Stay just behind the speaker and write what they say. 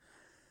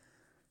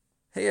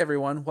Hey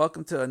everyone,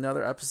 welcome to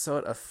another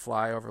episode of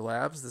Flyover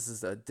Labs. This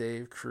is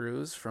Dave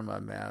Cruz from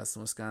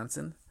Madison,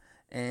 Wisconsin.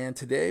 And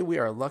today we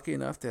are lucky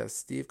enough to have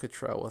Steve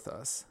Cottrell with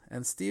us.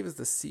 And Steve is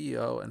the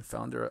CEO and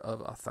founder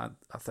of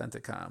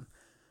Authenticom,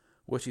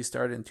 which he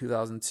started in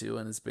 2002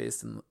 and is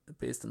based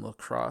in La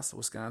Crosse,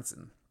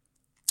 Wisconsin.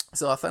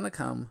 So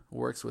Authenticom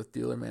works with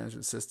dealer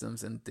management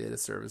systems and data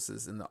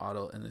services in the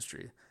auto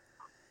industry.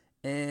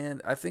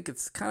 And I think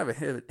it's kind of a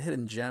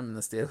hidden gem in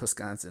the state of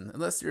Wisconsin.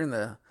 Unless you're in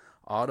the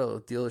auto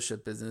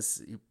dealership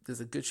business, there's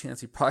a good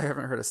chance you probably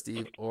haven't heard of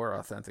Steve or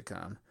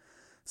Authenticom.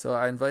 So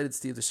I invited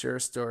Steve to share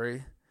a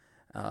story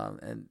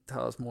and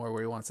tell us more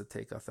where he wants to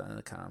take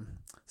Authenticom.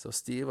 So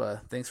Steve,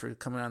 thanks for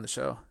coming on the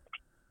show.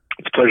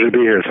 It's a pleasure to be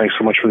here. Thanks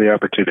so much for the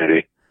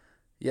opportunity.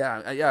 Yeah,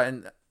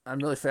 and I'm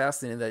really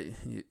fascinated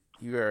that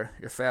you're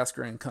a fast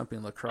growing company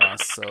in La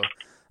Crosse. So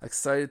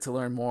excited to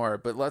learn more.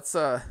 But let's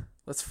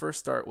first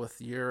start with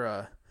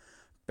your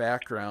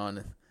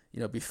background.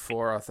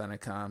 Before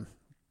Authenticom,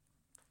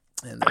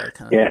 and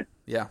Yeah,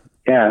 yeah.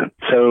 yeah.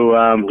 So,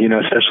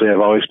 essentially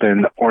I've always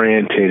been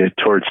orientated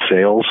towards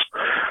sales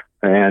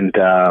and,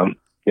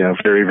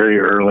 very, very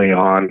early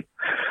on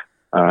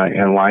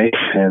in life.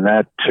 And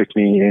that took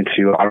me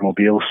into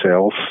automobile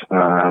sales.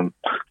 I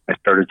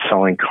started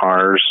selling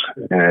cars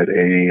at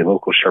a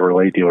local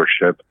Chevrolet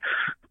dealership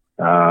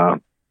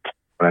when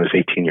I was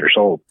 18 years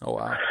old. Oh,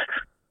 wow.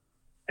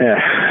 Yeah,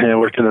 and I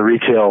worked in the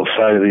retail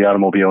side of the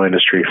automobile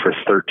industry for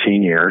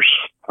 13 years.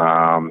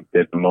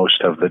 Did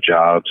most of the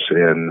jobs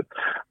in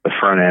the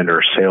front end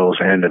or sales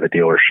end of the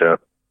dealership,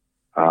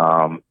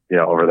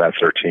 over that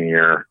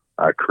 13-year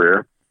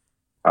career,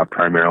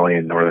 primarily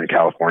in Northern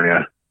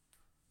California.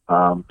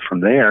 From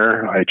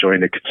there, I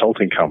joined a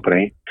consulting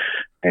company,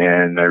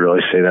 and I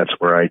really say that's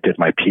where I did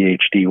my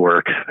PhD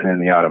work in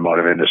the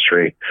automotive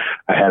industry.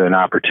 I had an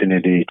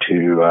opportunity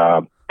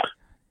to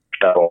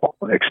travel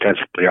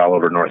extensively all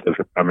over North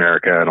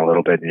America and a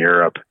little bit in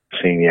Europe,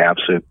 seeing the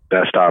absolute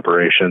best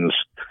operations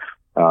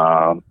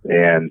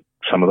and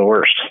some of the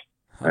worst.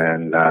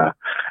 And that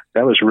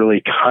was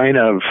really kind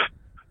of,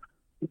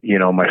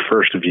 my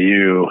first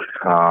view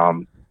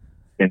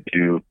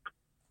into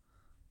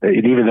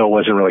it, even though it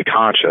wasn't really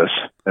conscious,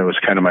 it was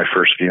kind of my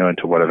first view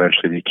into what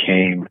eventually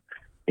became,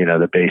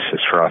 the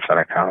basis for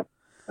Authenticom.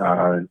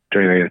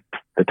 During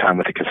the time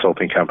with the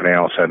consulting company, I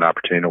also had an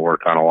opportunity to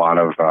work on a lot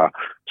of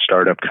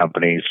startup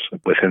companies.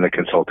 Within the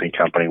consulting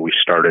company, we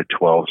started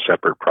 12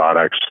 separate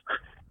products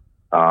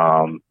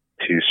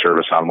to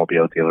service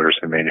automobile dealers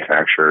and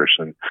manufacturers,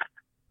 and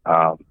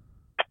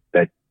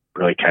that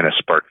really kind of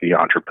sparked the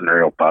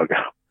entrepreneurial bug.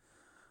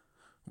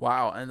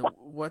 Wow. And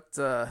what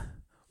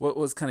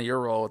was kind of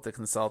your role with the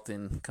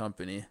consulting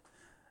company?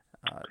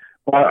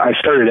 Well, I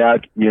started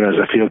out, as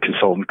a field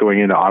consultant going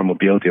into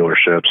automobile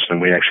dealerships,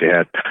 and we actually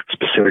had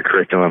specific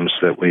curriculums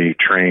that we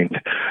trained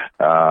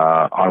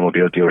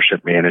automobile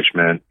dealership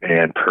management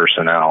and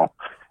personnel.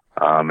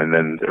 And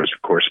then there was,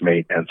 of course,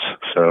 maintenance.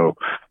 So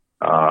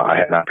I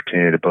had an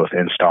opportunity to both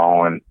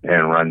install and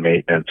run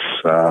maintenance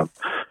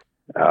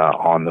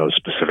on those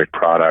specific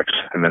products.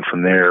 And then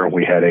from there,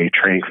 we had a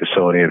training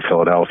facility in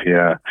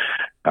Philadelphia.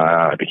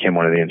 I became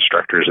one of the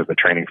instructors at the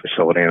training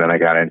facility, and then I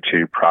got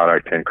into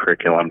product and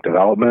curriculum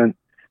development,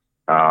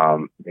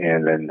 and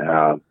then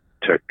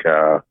took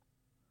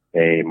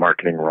a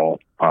marketing role,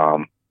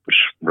 which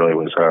really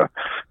was a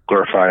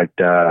glorified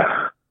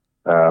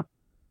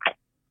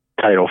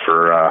title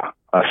for a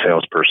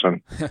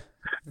salesperson.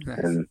 Nice.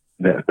 And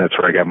that's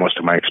where I got most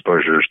of my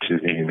exposures to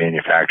the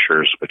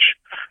manufacturers, which,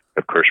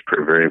 of course,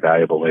 proved very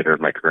valuable later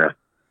in my career.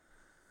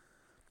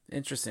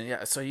 Interesting.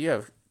 Yeah. So you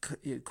have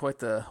quite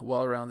the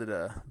well-rounded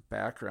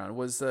background.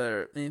 Was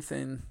there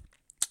anything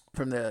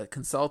from the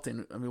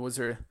consulting? I mean, was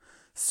there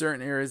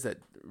certain areas that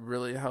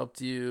really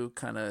helped you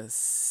kind of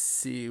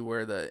see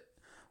where the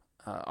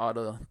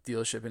auto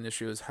dealership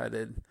industry was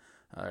headed,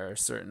 or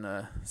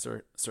certain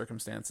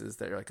circumstances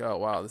that you're like, oh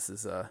wow, this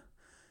is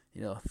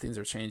things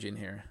are changing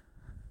here?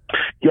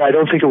 Yeah, I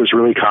don't think it was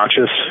really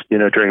conscious,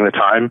 during the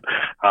time,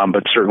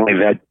 but certainly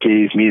that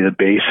gave me the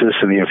basis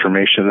and the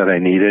information that I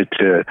needed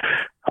to,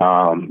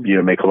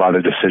 make a lot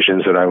of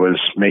decisions that I was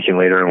making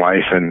later in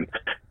life and,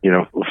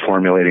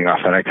 formulating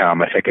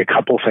Authenticom. I think a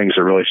couple things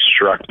that really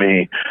struck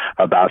me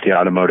about the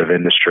automotive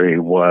industry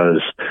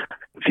was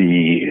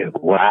the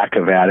lack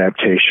of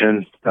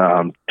adaptation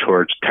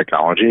towards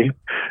technology.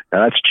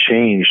 Now that's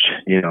changed,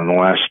 in the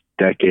last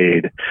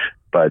decade,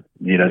 but,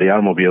 the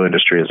automobile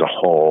industry as a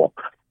whole,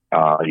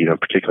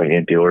 particularly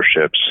in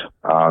dealerships,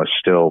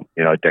 still,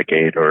 a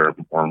decade or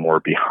more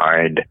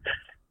behind,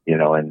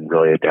 and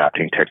really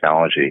adapting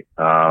technology.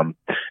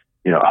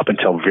 Up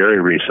until very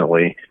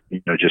recently,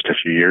 just a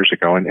few years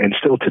ago, and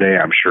still today,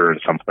 I'm sure in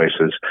some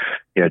places,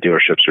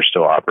 dealerships are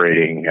still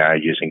operating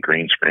using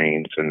green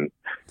screens, and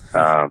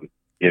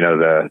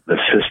the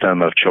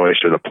system of choice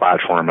or the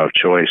platform of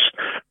choice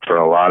for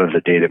a lot of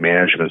the data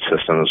management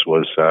systems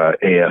was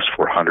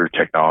AS400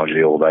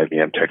 technology, old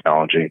IBM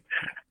technology.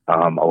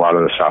 A lot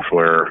of the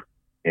software,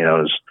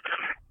 is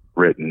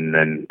written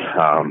and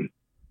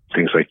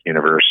things like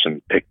Universe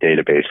and PIC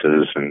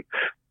databases and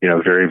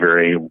very,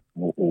 very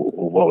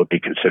what would be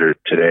considered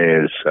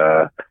today as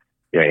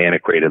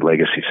antiquated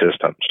legacy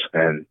systems.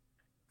 And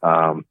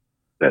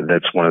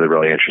that's one of the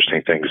really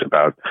interesting things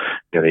about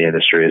the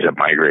industry as it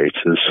migrates,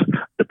 is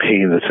the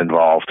pain that's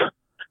involved,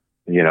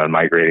 in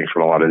migrating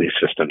from a lot of these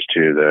systems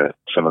to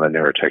some of the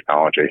newer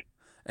technology.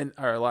 And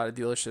are a lot of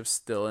dealerships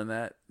still in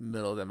that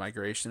middle of that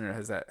migration, or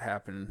has that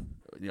happened,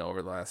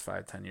 over the last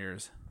 5-10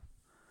 years?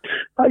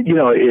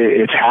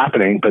 It's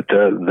happening, but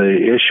the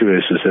issue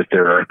is that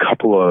there are a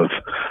couple of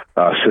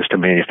system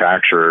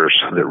manufacturers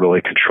that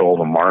really control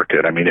the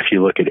market. I mean, if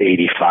you look at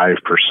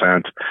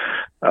 85%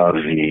 of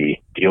the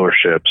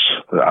dealerships,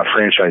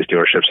 franchise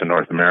dealerships in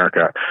North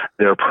America,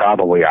 they're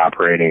probably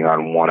operating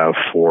on one of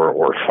 4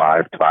 or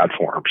 5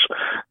 platforms.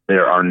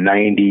 There are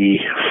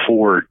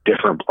 94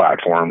 different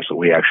platforms that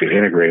we actually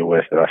integrate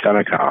with at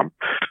Authenticom.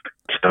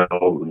 So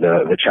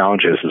the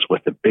challenge is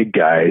with the big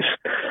guys,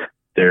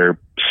 they're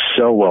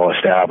so well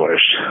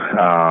established, as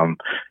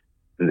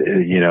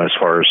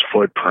far as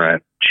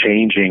footprint,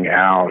 changing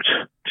out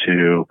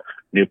to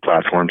new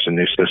platforms and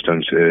new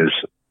systems is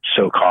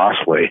so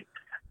costly.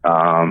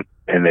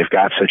 And they've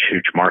got such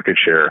huge market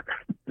share,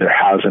 there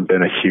hasn't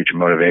been a huge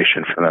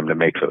motivation for them to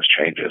make those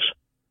changes.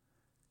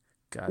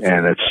 Gotcha.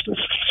 And it's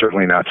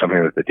certainly not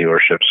something that the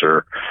dealerships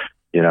are,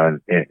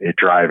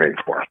 driving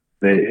for.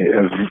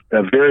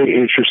 A very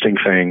interesting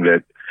thing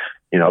that,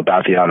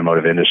 about the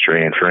automotive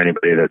industry, and for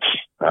anybody that's,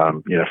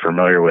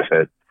 familiar with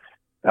it,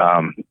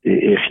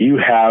 if you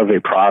have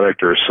a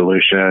product or a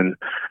solution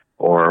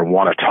or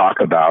want to talk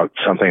about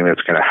something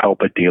that's going to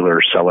help a dealer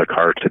sell a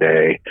car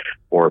today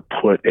or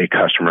put a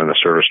customer in the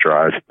service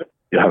drive,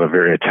 you'll have a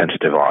very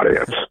attentive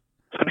audience.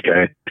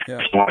 Okay. Yeah.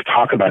 If you want to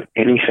talk about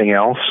anything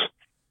else,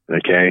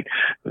 okay,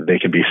 they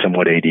can be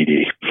somewhat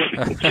ADD.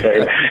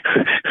 Okay,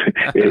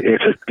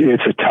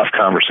 it's a tough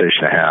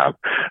conversation to have.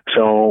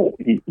 So,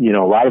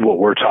 a lot of what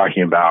we're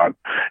talking about,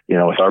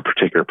 with our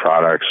particular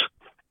products,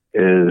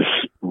 is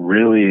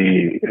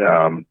really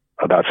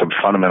about some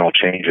fundamental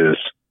changes,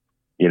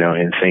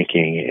 in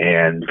thinking,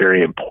 and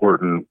very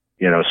important,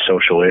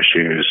 social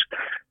issues.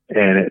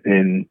 And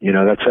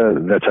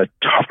that's a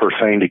tougher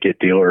thing to get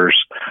dealers,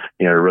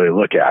 to really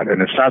look at.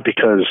 And it's not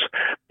because,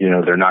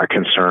 they're not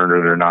concerned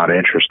or they're not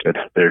interested.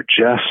 They're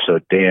just so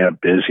damn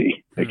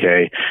busy.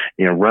 Okay.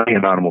 Running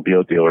an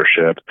automobile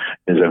dealership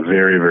is a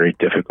very, very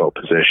difficult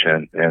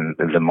position, and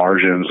the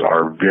margins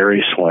are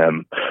very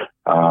slim.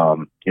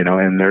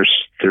 And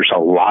there's a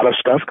lot of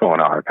stuff going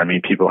on. I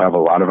mean, people have a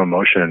lot of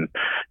emotion,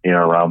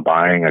 around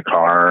buying a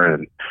car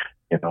and,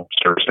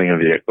 servicing a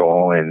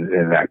vehicle,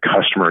 and that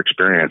customer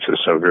experience is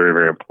so very,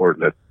 very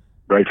important that,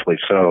 rightfully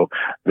so,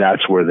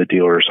 that's where the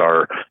dealers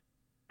are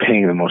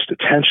paying the most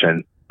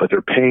attention, but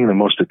they're paying the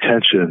most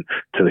attention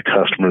to the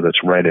customer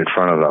that's right in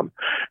front of them.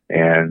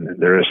 And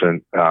there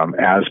isn't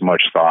as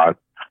much thought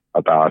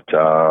about,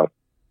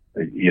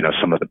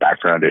 some of the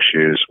background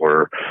issues,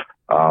 or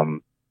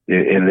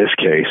in this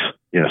case,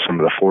 some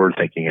of the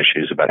forward-thinking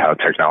issues about how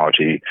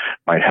technology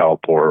might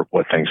help, or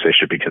what things they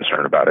should be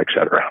concerned about, et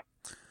cetera.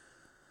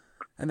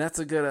 And that's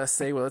a good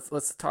segue.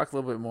 Let's talk a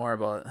little bit more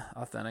about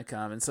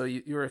Authenticom. And so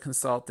you were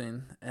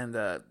consulting, and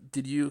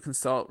did you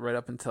consult right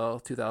up until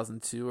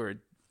 2002, or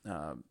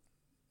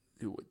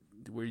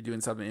were you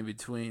doing something in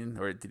between,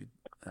 or did you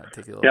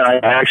take a little? Yeah,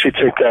 I actually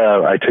took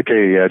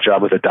a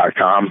job with a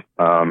 .com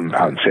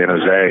out in San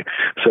Jose.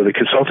 So the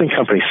consulting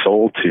company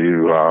sold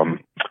to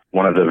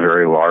one of the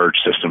very large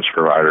systems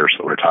providers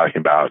that we're talking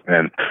about,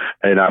 and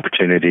I had an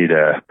opportunity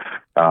to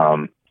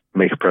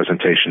make a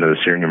presentation to the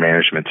senior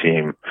management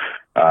team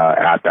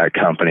at that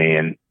company,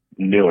 and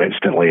knew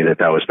instantly that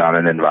was not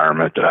an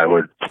environment that I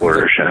would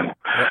flourish in.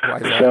 Why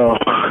is that? So,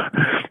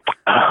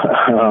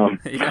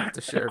 you don't have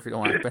to share if you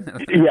don't want to.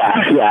 Yeah.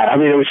 I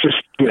mean, it was just,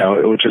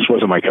 it just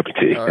wasn't my cup of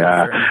tea.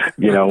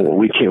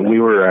 We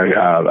were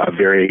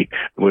it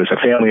was a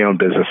family-owned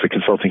business. The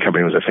consulting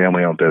company was a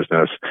family-owned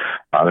business.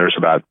 There was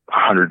about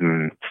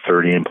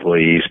 130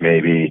 employees,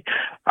 maybe,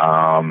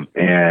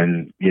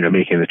 and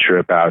making the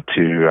trip out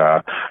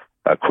to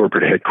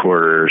corporate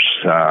headquarters.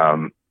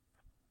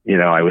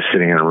 I was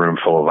sitting in a room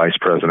full of vice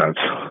presidents,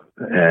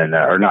 and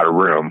or not a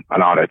room,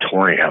 an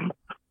auditorium,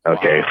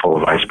 full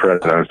of vice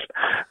presidents.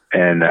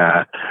 And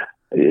I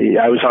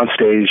was on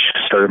stage,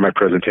 started my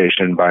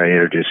presentation by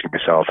introducing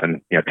myself,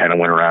 and kind of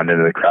went around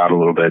into the crowd a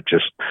little bit,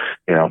 just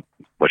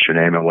what's your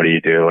name and what do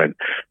you do? And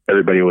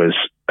everybody was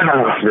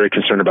very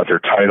concerned about their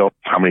title,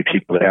 how many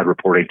people they had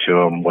reporting to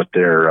them, what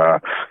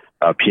their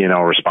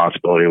P&L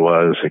responsibility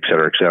was, et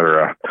cetera, et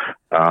cetera.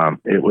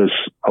 It was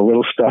a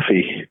little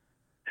stuffy.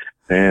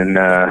 And,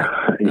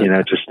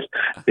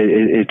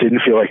 it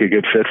didn't feel like a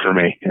good fit for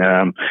me.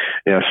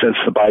 Since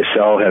the buy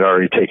sell had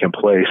already taken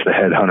place, the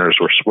headhunters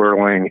were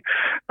swirling.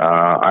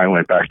 I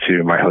went back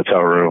to my hotel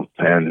room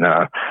and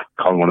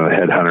called one of the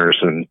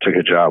headhunters and took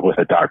a job with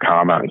a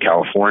 .com out in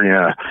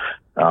California.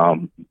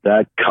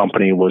 That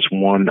company was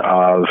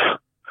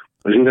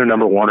either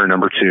number 1 or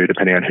number 2,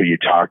 depending on who you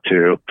talk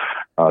to,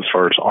 as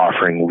far as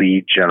offering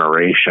lead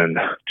generation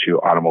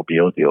to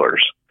automobile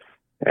dealers.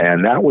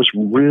 And that was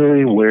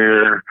really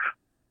where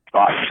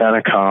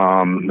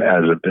Authenticom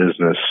as a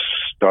business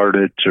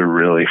started to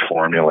really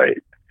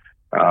formulate.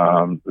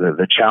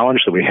 The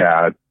challenge that we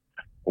had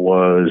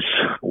was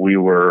we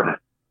were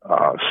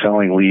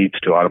selling leads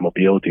to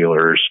automobile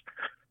dealers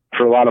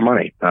for a lot of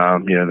money.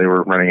 They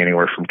were running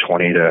anywhere from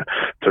 $20 to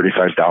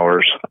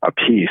 $35 a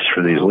piece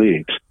for these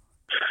leads.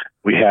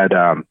 We had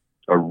a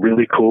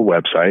really cool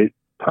website.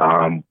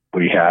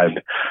 We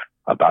had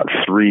about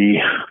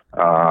 3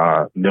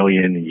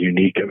 million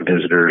unique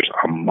visitors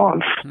a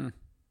month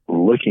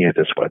looking at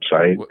this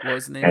website. What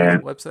was the name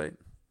of the website?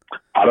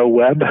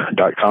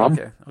 Autoweb.com.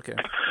 Okay.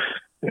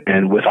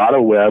 And with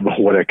AutoWeb,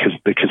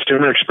 the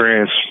consumer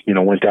experience,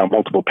 went down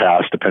multiple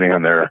paths depending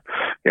on their,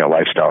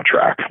 lifestyle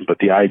track. But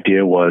the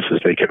idea was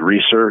they could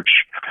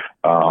research,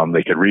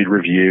 they could read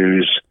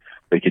reviews,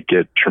 they could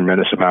get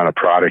tremendous amount of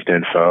product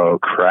info,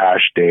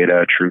 crash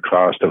data, true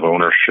cost of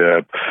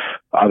ownership,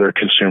 other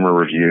consumer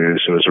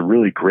reviews. It was a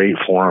really great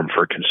forum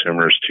for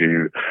consumers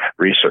to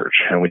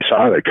research. And we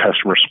saw that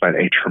customers spent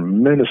a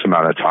tremendous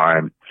amount of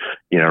time,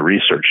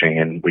 researching,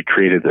 and we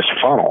created this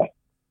funnel,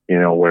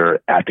 where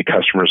at the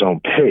customer's own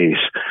pace,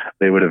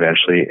 they would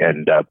eventually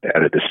end up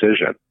at a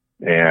decision.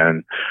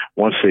 And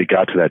once they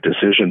got to that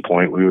decision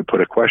point, we would put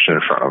a question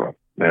in front of them.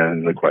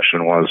 And the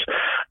question was,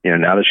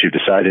 now that you've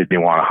decided you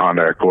want a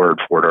Honda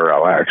Accord, Ford, or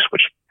LX,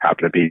 which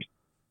happened to be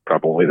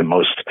probably the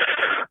most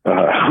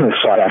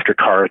sought after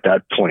car at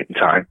that point in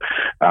time,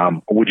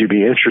 would you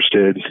be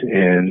interested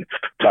in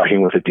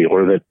talking with a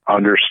dealer that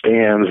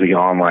understands the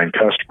online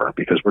customer?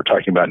 Because we're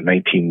talking about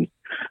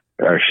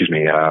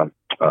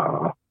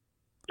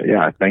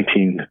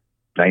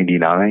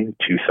 1999,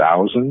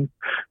 2000,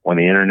 when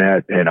the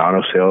internet and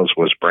auto sales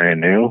was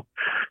brand new.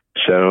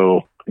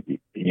 So,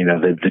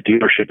 the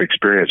dealership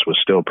experience was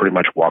still pretty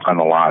much walk on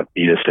the lot,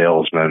 be a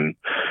salesman.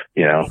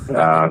 There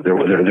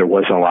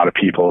wasn't a lot of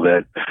people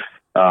that,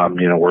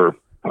 were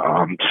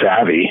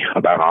savvy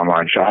about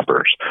online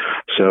shoppers.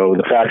 So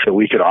the fact that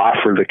we could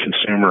offer the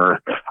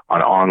consumer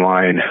an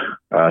online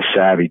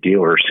savvy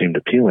dealer seemed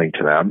appealing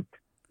to them.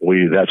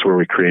 That's where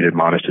we created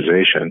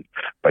monetization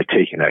by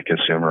taking that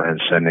consumer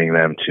and sending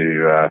them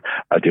to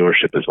a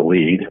dealership as a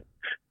lead.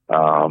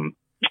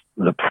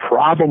 The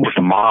problem with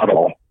the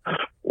model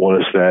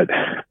was that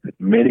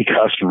many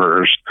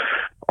customers,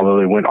 although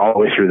they went all the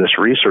way through this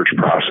research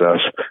process,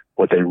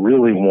 what they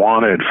really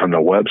wanted from the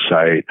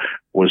website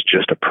was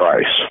just a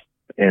price,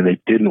 and they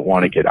didn't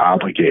want to get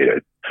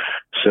obligated.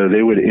 So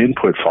they would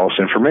input false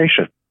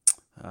information,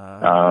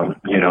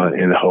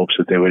 in the hopes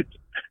that they would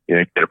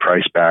get a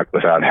price back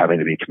without having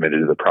to be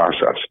committed to the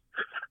process.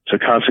 So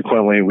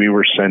consequently, we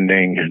were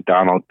sending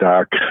Donald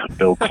Duck,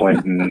 Bill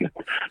Clinton,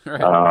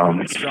 right.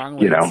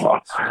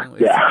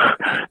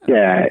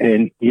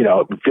 and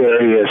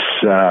various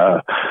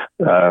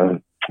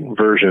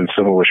versions,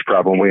 some of which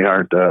probably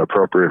aren't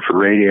appropriate for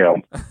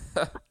radio.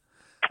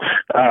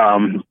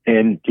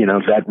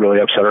 That really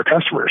upset our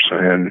customers,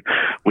 and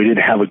we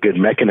didn't have a good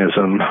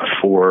mechanism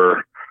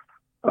for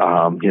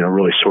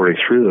really sorting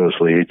through those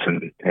leads,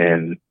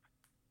 and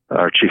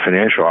our chief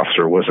financial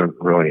officer wasn't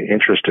really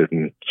interested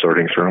in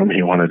sorting through them.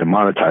 He wanted to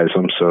monetize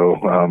them. So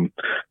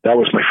that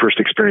was my first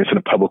experience in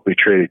a publicly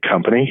traded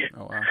company.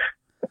 Oh,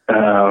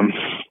 wow.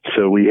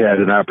 So we had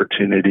an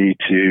opportunity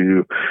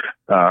to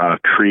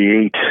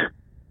create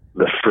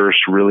the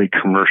first really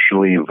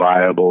commercially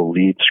viable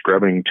lead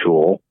scrubbing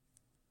tool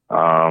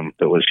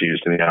that was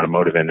used in the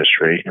automotive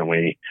industry. And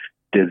we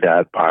did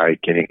that by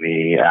getting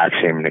the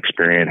Axiom and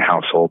Experian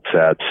household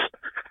sets,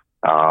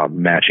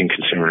 matching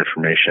consumer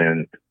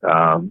information,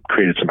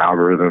 created some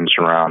algorithms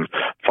around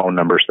phone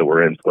numbers that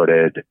were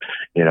inputted,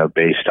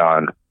 based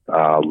on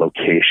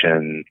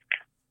location.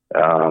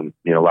 A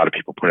lot of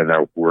people put in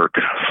their work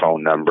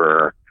phone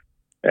number,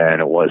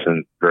 and it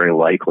wasn't very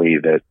likely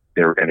that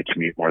they were going to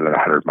commute more than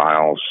 100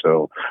 miles.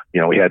 So,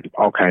 we had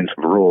all kinds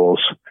of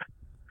rules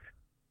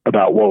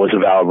about what was a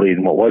valid lead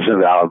and what wasn't a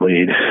valid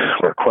lead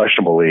or a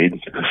questionable lead.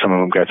 Some of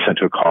them got sent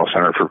to a call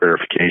center for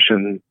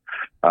verification.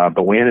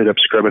 But we ended up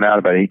scrubbing out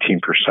about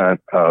 18%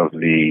 of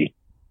the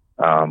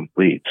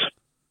leads.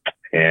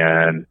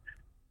 And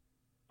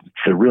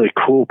the really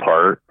cool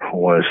part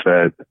was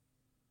that,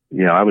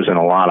 I was in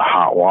a lot of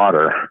hot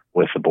water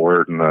with the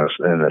board and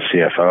the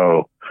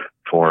CFO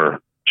for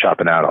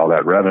chopping out all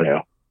that revenue.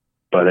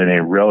 But in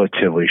a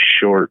relatively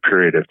short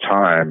period of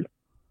time,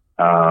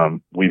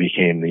 we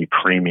became the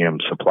premium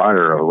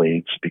supplier of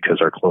leads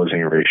because our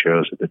closing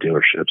ratios at the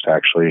dealerships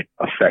actually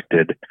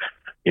affected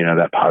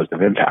that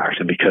positive impact.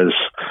 And because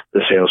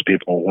the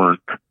salespeople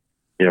weren't,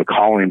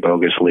 calling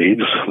bogus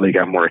leads, they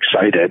got more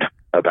excited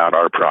about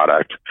our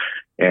product.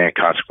 And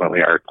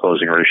consequently, our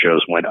closing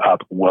ratios went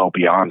up well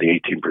beyond the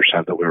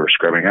 18% that we were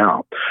scrubbing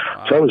out.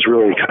 Wow. So that was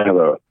really kind of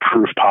a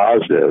proof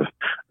positive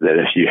that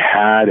if you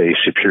had a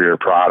superior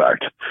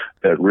product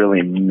that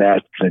really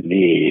met the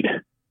need,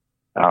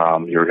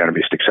 you were going to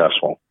be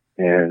successful.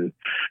 And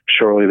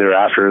shortly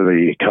thereafter,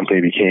 the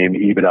company became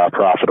EBITDA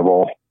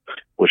profitable,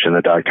 which in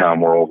the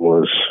 .com world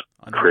was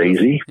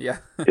crazy. Yeah.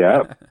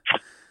 Yeah.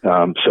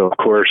 So of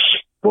course,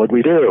 what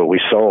we do, we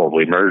sold,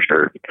 we merged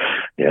her,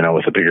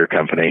 with a bigger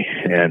company.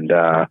 And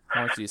how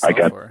much do you sell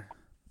for?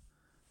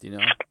 Do you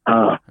know?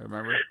 I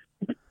remember.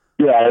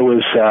 Yeah, it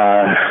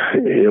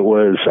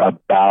was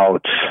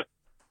about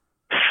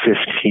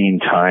 15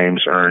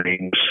 times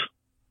earnings.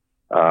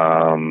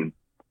 Or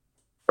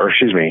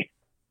excuse me.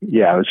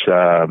 Yeah,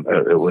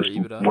 it was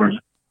more.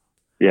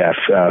 Yeah,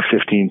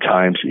 15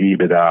 times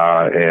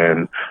EBITDA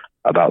and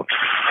about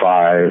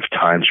 5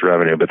 times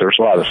revenue. But there was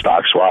a lot of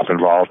stock swap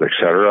involved, et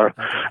cetera.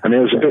 Okay. I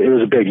mean, it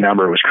was a big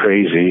number. It was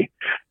crazy.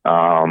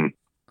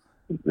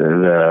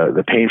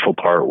 The painful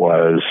part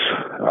was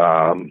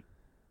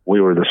we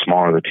were the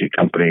smaller of the two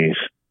companies,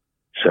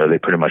 so they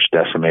pretty much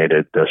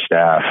decimated the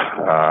staff,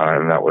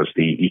 and that was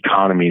the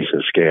economies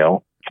of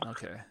scale.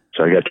 Okay.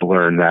 So I got to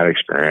learn that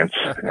experience,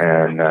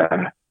 and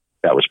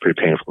that was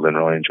pretty painful. Didn't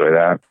really enjoy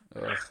that.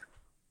 Ugh.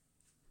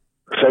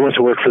 So I went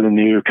to work for the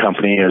new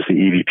company as the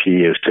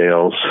EVP of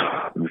sales.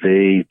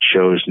 They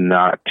chose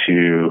not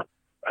to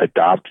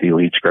adopt the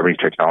lead scrubbing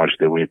technology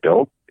that we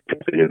built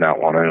because they did not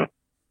want to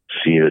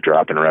see the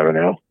drop in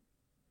revenue.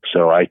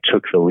 So I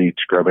took the lead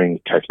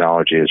scrubbing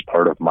technology as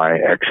part of my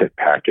exit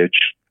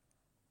package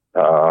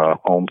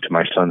home to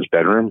my son's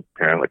bedroom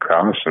here in La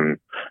Crosse, and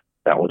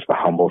that was the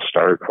humble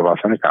start of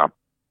Authenticom.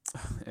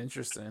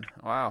 Interesting.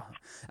 Wow.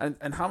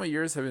 And how many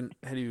years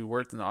had you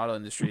worked in the auto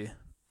industry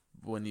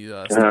when you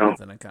started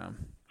Authenticom?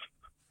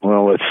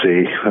 Well, let's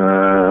see.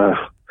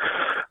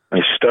 I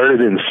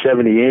started in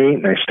 78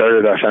 and I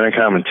started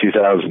Authenticom in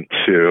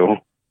 2002.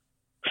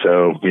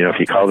 So, if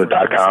you call the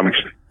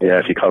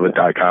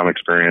 .com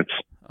experience,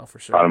 oh, for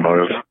sure,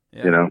 automotive,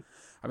 yeah.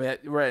 I mean,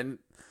 right.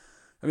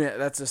 I mean,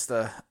 that's just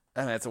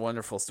it's a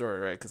wonderful story,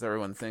 right? Because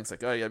everyone thinks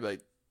like, oh, you gotta be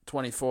like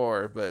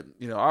 24, but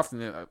often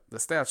the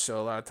stats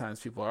show a lot of times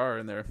people are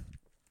in their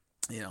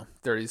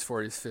 30s,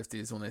 40s,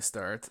 50s when they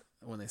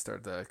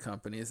start the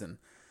companies, and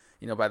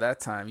by that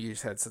time you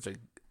just had such a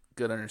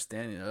good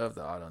understanding of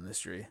the auto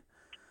industry.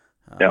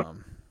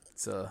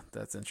 So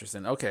that's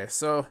interesting. Okay,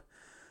 so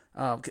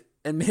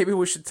and maybe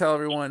we should tell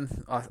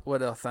everyone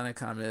what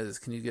Authenticom is.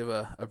 Can you give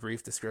a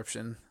brief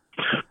description?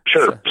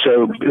 Sure.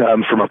 So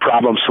from a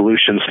problem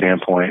solution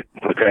standpoint,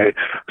 okay,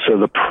 so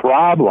the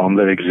problem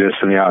that exists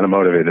in the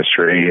automotive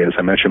industry, as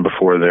I mentioned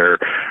before, there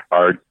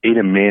are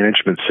data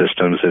management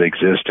systems that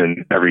exist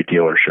in every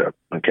dealership.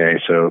 Okay,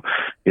 so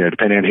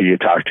depending on who you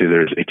talk to,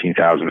 there's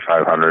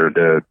 18,500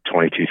 to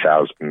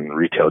 22,000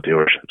 retail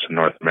dealerships in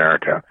North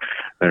America.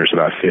 There's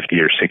about 50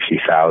 or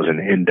 60,000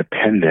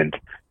 independent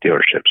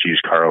dealerships,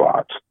 used car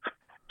lots.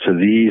 So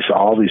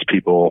all these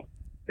people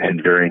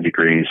in varying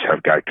degrees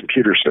have got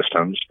computer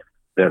systems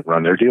that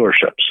run their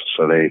dealerships.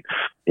 So they,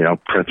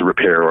 print the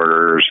repair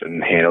orders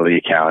and handle the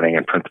accounting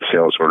and print the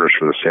sales orders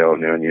for the sale of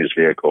new and used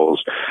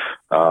vehicles.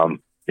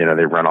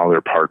 They run all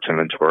their parts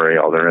inventory,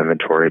 all their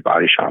inventory,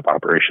 body shop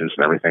operations,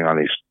 and everything on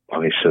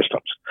these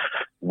systems.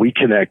 We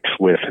connect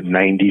with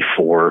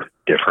 94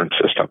 different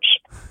systems.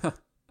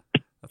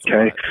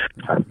 Okay.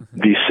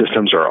 These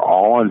systems are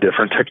all on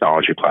different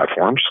technology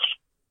platforms.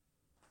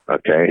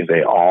 Okay.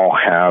 They all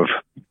have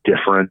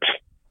different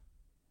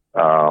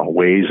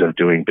ways of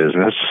doing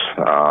business,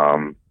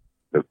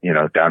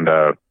 down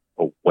to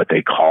what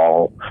they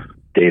call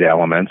data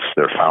elements.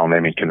 Their file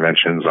naming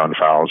conventions on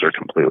files are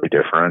completely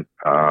different.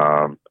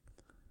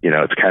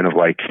 It's kind of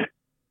like,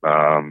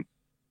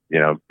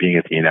 being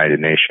at the United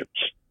Nations.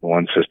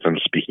 One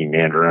system's speaking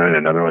Mandarin,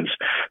 another one's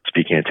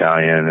speaking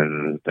Italian,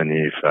 and then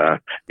you've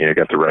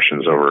got the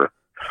Russians over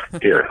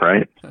here,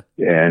 right?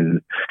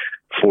 And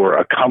for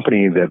a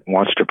company that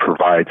wants to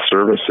provide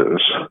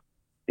services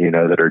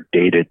that are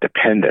data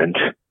dependent.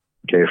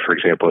 Okay, for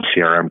example, a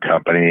CRM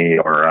company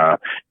or a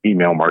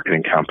email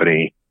marketing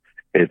company,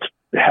 it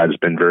has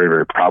been very,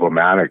 very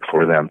problematic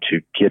for them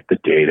to get the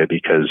data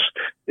because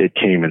it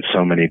came in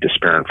so many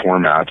disparate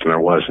formats, and there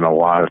wasn't a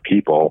lot of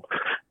people,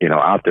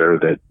 out there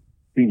that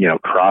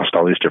crossed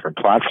all these different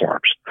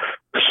platforms.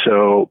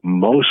 So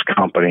most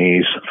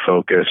companies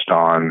focused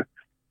on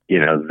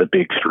the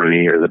big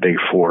three or the big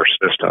four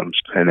systems,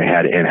 and they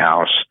had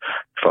in-house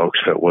folks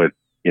that would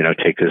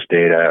take this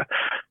data,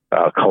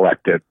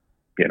 collect it,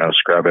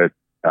 scrub it,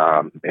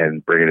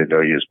 and bring it into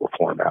a usable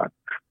format.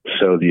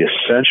 So the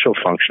essential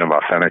function of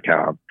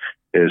Authenticom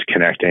is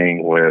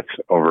connecting with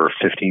over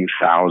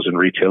 15,000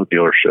 retail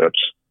dealerships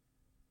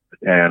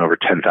and over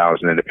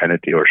 10,000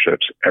 independent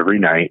dealerships every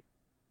night,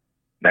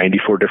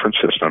 94 different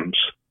systems.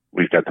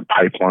 We've got the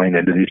pipeline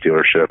into these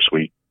dealerships.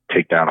 We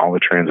take down all the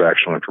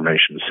transactional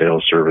information,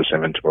 sales, service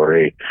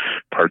inventory,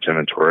 parts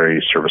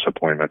inventory, service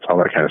appointments, all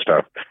that kind of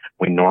stuff.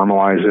 We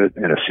normalize it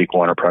in a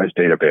SQL Enterprise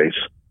database,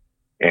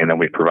 and then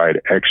we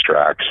provide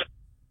extracts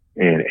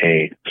in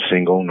a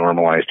single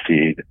normalized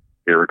feed,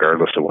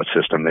 irregardless of what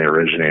system they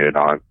originated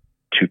on,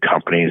 to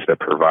companies that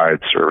provide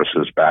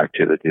services back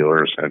to the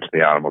dealers and to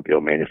the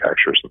automobile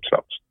manufacturers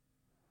themselves.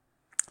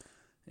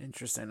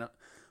 Interesting.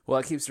 Well,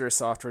 it keeps your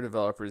software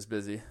developers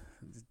busy.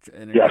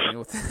 Yes.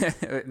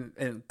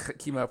 And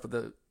keep up with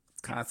the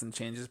constant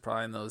changes,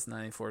 probably in those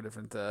 94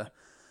 different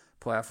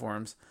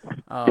platforms.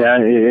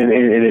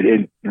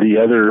 And the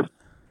other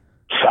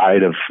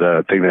side of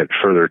the thing that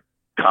further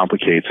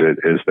complicates it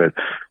is that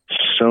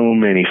so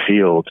many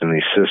fields in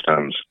these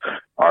systems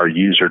are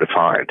user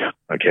defined.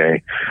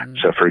 Okay.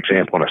 So for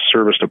example, in a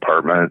service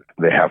department,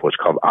 they have what's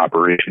called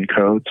operation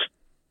codes.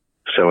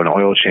 So an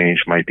oil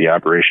change might be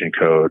operation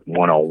code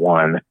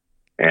 101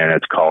 and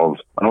it's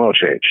called an oil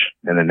change.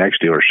 In the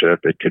next dealership,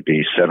 it could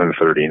be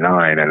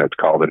 739 and it's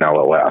called an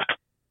LOF.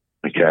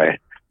 Okay.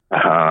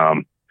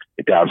 Down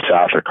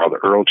south, they're called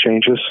Earl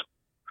changes.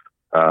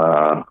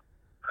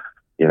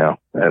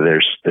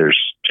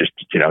 There's just,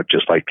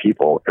 just like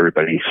people,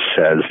 everybody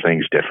says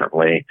things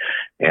differently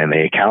and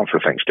they account for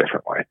things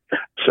differently.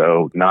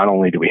 So not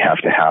only do we have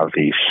to have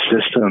the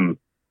system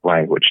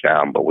language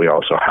down, but we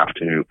also have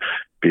to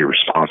be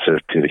responsive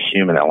to the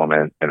human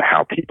element and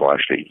how people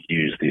actually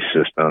use these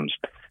systems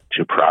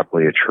to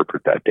properly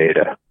interpret that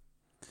data.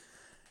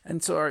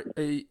 And so are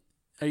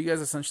you guys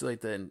essentially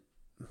like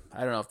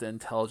I don't know if the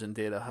intelligent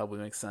data hub would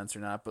make sense or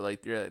not, but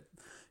like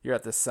you're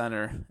at the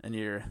center and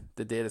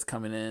the data's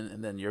coming in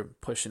and then you're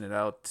pushing it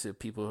out to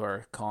people who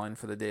are calling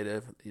for the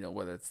data,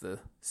 whether it's the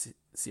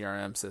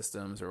CRM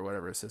systems or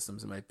whatever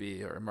systems it might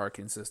be, or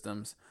marketing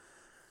systems.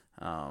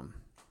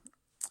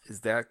 Is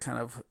that kind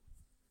of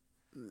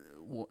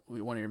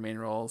one of your main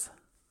roles?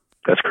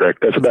 That's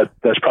correct.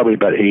 That's probably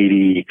about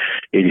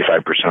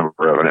 80-85% of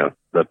revenue.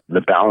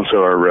 The balance of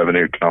our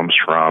revenue comes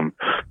from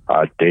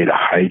data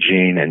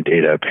hygiene and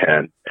data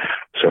append.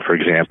 So, for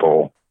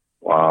example,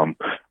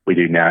 we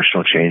do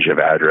national change of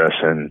address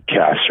and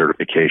CAS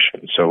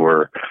certification. So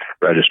we're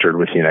registered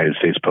with the United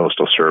States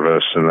Postal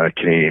Service and the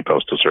Canadian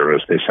Postal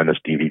Service. They send us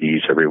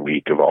DVDs every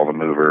week of all the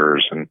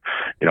movers and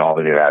all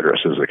the new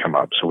addresses that come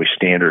up. So we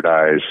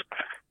standardize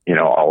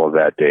all of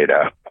that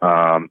data.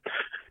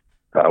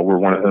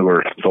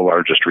 We're the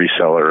largest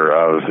reseller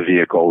of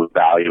vehicle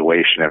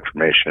valuation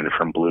information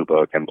from Blue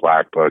Book and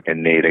Black Book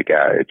and NADA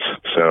guides.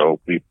 So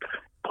we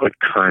put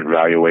current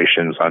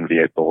valuations on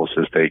vehicles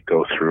as they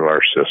go through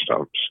our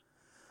systems.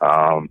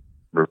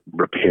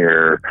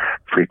 Repair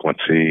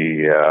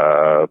frequency,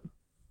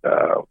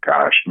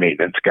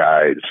 maintenance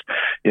guides.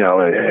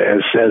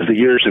 As the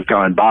years have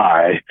gone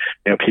by,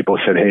 people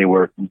said, hey,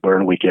 where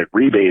do we get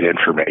rebate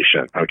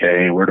information?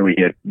 Okay. Where do we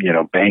get,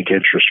 bank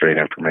interest rate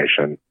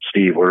information?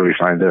 Steve, where do we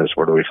find this?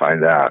 Where do we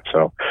find that?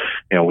 So,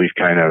 we've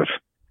kind of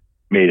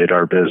made it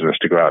our business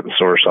to go out and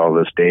source all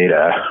this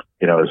data,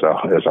 as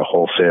a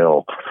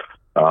wholesale,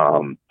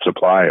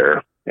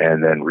 supplier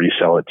and then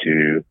resell it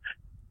to,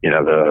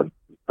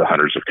 the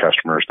hundreds of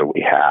customers that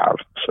we have.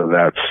 So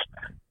that's,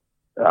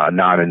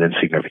 not an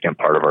insignificant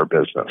part of our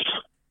business,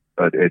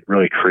 but it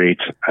really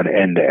creates an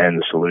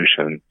end-to-end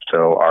solution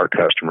so our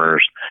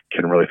customers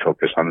can really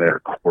focus on their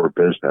core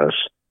business,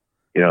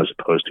 as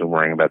opposed to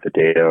worrying about the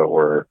data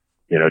or,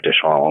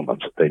 additional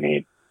elements that they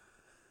need.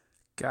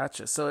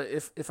 Gotcha. So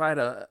if I had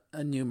a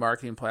new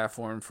marketing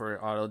platform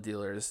for auto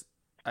dealers,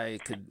 I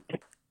could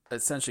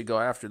essentially go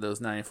after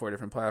those 94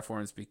 different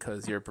platforms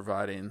because you're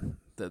providing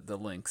the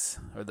links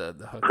or the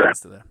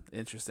hookings to the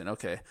interesting.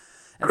 Okay.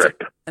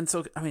 And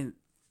so, I mean,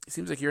 it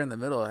seems like you're in the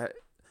middle.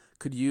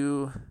 Could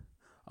you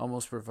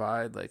almost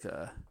provide like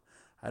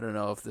I don't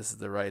know if this is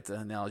the right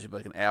analogy, but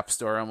like an app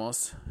store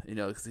almost,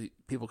 because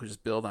people could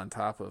just build on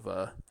top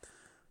of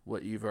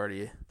what you've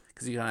already,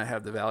 because you kind of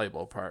have the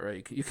valuable part,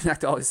 right? You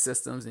connect all these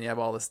systems and you have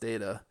all this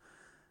data,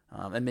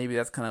 and maybe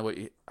that's kind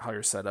of how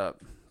you're set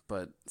up.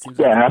 But it seems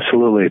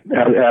absolutely.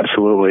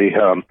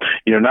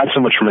 Not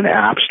so much from an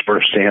app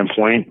store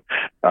standpoint.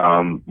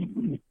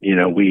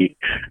 We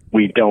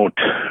don't.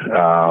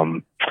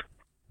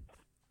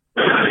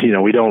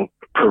 We don't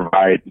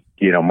provide,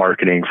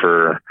 marketing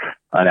for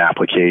an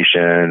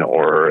application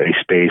or a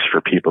space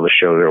for people to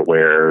show their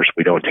wares.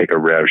 We don't take a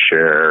rev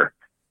share,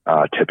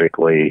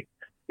 typically,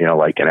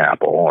 like an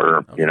Apple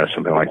or,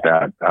 something like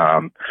that.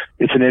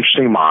 It's an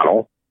interesting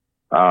model.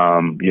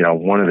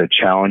 One of the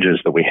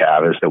challenges that we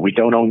have is that we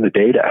don't own the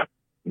data.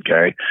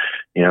 Okay.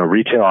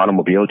 Retail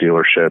automobile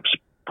dealerships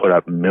put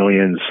up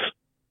millions,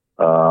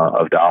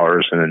 of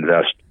dollars and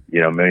invest,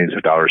 millions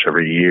of dollars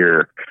every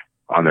year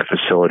on their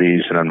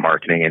facilities and on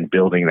marketing and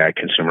building that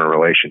consumer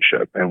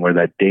relationship. And where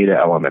that data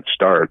element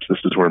starts, this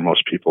is where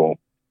most people,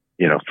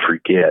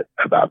 forget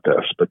about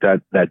this, but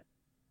that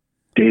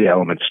data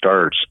element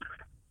starts,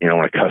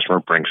 when a customer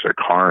brings their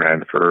car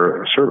in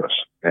for a service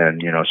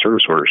and,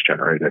 service order is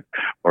generated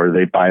or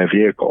they buy a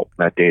vehicle,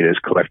 that data is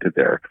collected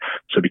there.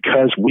 So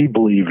because we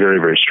believe very,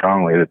 very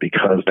strongly that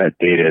because that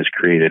data is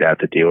created at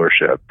the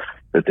dealership,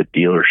 that the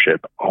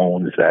dealership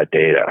owns that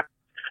data.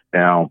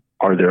 Now,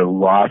 are there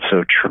lots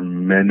of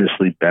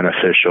tremendously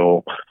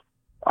beneficial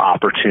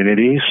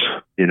opportunities,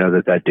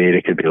 that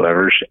data could be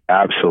leveraged?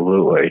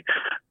 Absolutely.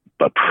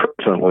 But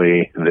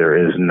presently,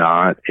 there is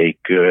not a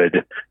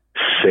good,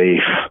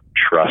 safe,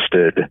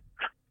 trusted,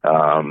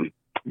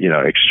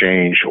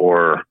 exchange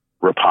or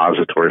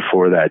repository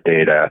for that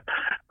data.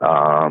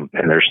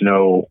 And there's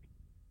no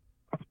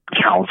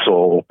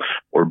council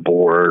or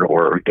board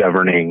or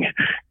governing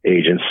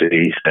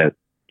agency that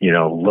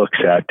looks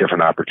at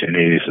different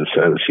opportunities and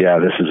says, yeah,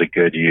 this is a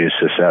good use,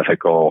 it's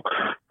ethical,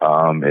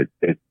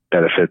 it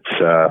benefits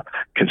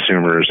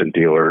consumers and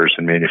dealers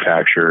and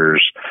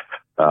manufacturers,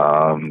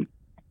 and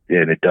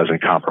it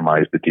doesn't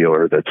compromise the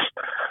dealer that's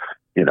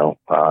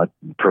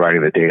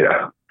providing the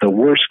data. The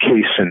worst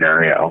case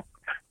scenario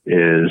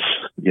is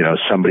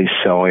somebody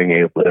selling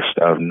a list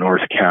of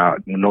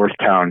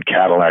Northtown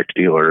Cadillac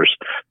dealers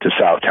to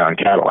Southtown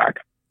Cadillac,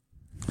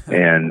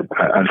 and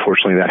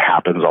unfortunately that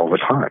happens all the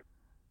time.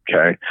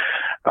 Okay,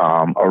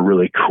 a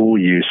really cool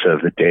use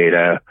of the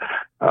data,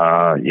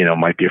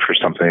 might be for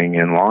something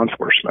in law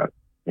enforcement.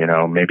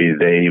 Maybe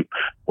they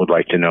would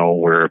like to know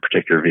where a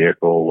particular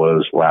vehicle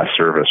was last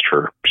serviced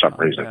for some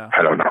reason. Yeah.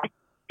 I don't know.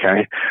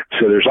 Okay.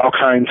 So there's all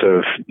kinds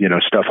of,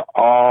 stuff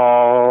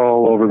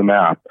all over the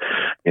map.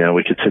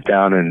 We could sit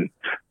down and,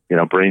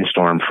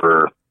 brainstorm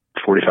for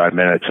 45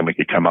 minutes and we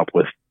could come up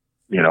with,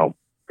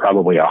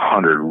 probably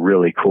 100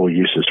 really cool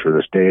uses for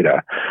this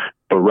data.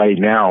 But right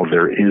now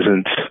there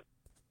isn't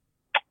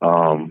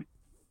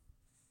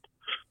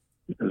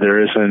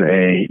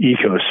a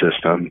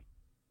ecosystem,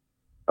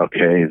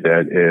 okay,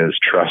 that is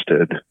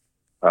trusted,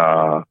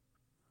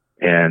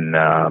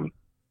 and,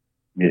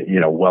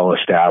 well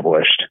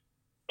established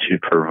to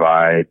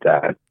provide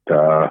that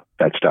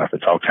stuff.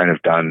 It's all kind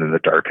of done in the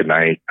dark of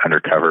night, under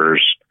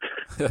covers,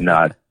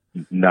 not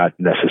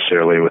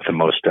necessarily with the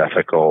most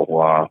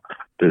ethical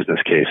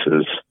business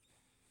cases,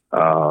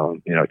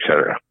 et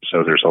cetera.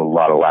 So there's a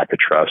lot of lack of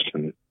trust,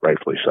 and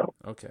rightfully so.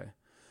 Okay,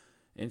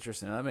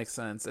 interesting. That makes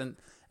sense. And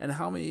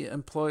how many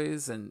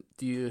employees, and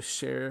do you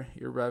share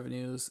your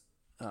revenues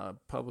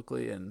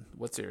publicly, and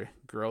what's your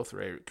growth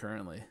rate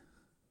currently?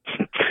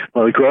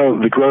 Well, the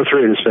growth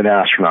rate has been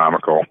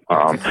astronomical.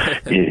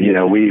 We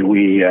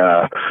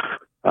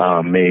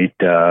made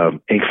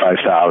Inc.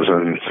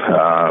 5000,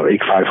 Inc.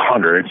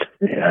 500,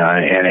 and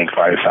Inc.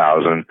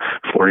 5000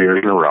 4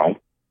 years in a row.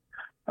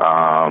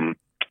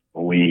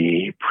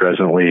 We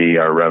presently,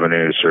 our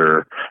revenues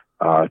are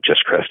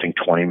just cresting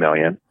 20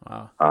 million.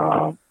 Wow.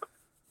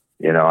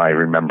 I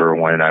remember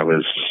when I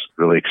was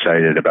really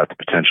excited about the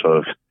potential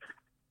of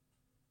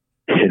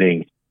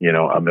hitting,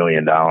 $1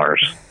 million.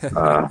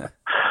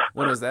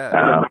 When was that?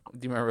 Do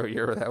you remember what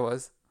year that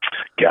was?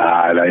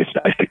 God, I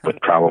think it was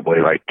probably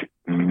like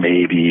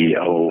maybe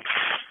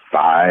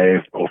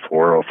 05,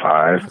 04,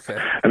 05. Okay.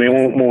 I mean,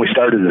 when we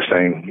started this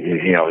thing,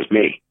 it was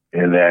me.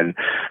 And then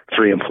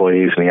 3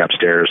 employees in the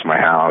upstairs of my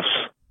house,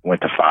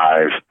 went to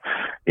 5.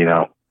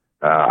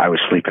 I was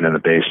sleeping in the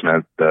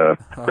basement. The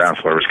ground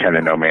floor was kind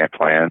of no man's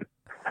land.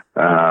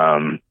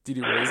 Did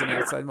you raise any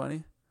outside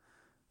money?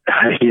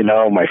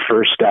 My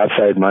first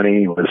outside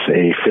money was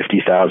a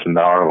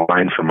 $50,000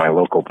 line from my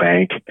local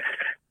bank.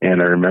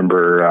 And I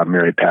remember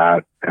Mary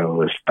Pat, who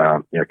was,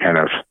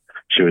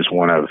 she was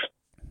one of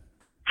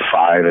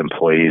 5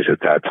 employees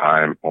at that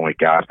time when we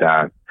got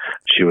that.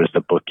 She was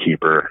the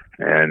bookkeeper.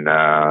 And,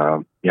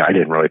 I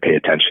didn't really pay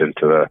attention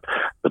to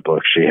the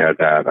book. She had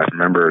that. I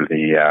remember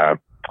the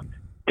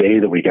day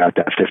that we got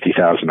that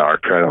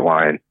 $50,000 credit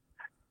line,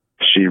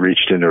 she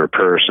reached into her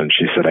purse and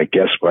she said, "I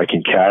guess I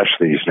can cash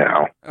these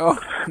now." Oh,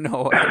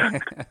 no way.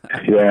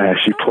 Yeah,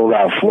 she pulled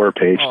out 4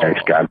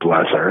 paychecks. Oh, God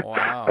bless her.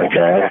 Wow.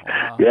 Okay.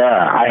 Wow.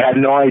 Yeah, I had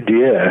no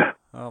idea.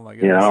 Oh my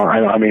goodness.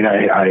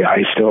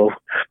 I still,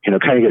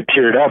 kind of get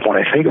teared up when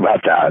I think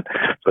about that.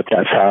 But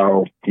that's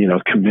how,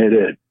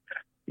 committed,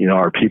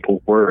 our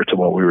people were to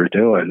what we were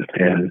doing.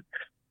 And,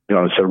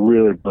 it's a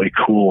really, really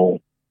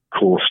cool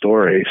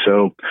story.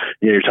 So,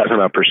 you're talking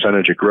about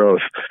percentage of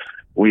growth.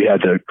 We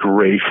had the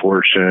great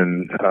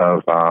fortune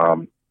of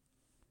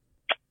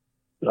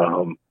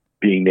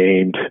being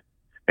named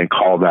and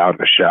called out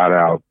and a shout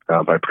out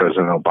by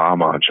President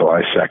Obama on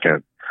July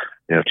 2nd,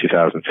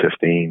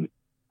 2015.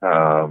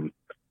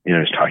 He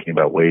was talking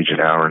about wage and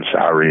hour and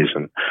salaries,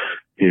 and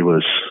he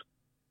was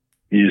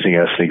using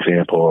us as an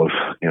example of,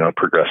 a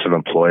progressive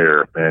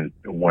employer. And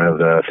one of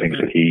the things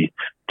that he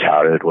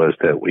touted was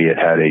that we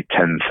had a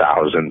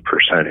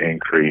 10,000%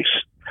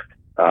 increase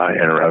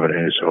in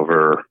revenues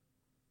over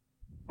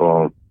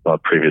the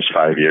previous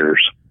 5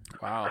 years.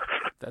 Wow,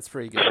 that's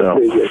pretty good. So,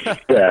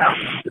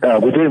 yeah,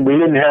 we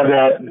didn't have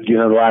that,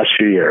 the last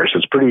few years.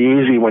 It's pretty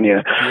easy when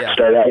you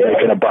start out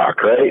making a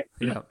buck, right?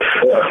 Yeah.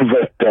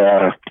 But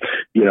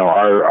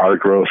our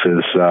growth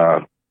is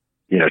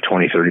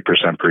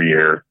 20-30% per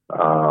year.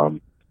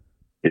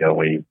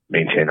 We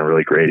maintain a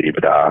really great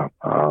EBITDA,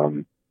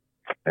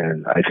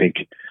 and I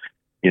think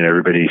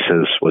everybody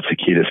says, "What's the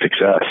key to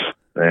success?"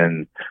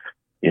 And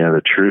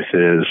the truth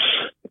is,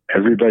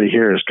 everybody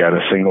here has got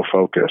a single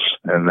focus,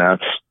 and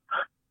that's,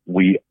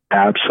 we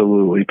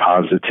absolutely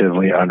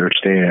positively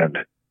understand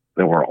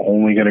that we're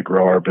only going to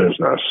grow our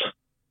business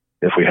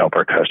if we help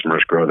our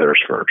customers grow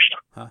theirs first.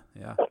 Huh,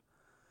 yeah.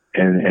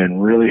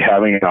 And really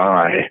having an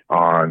eye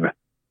on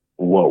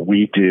what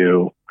we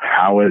do,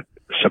 how it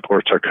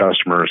supports our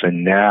customers,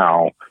 and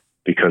now,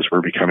 because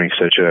we're becoming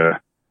such a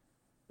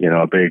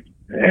big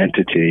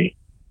entity,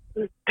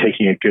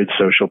 taking a good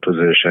social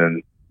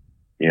position,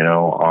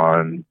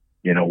 on,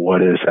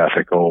 what is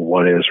ethical,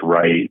 what is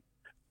right,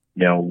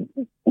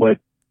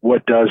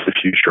 what does the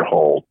future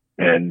hold,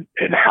 and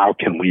how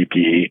can we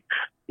be,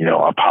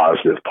 a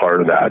positive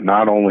part of that,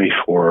 not only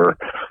for,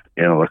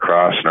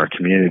 lacrosse and our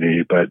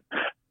community, but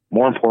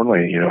more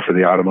importantly, for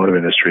the automotive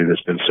industry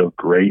that's been so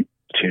great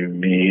to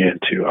me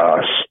and to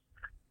us,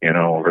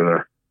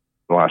 over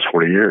the last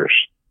 40 years.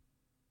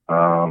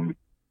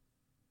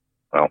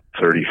 Well,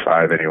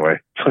 35 anyway.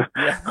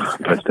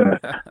 But,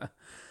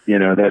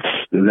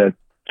 that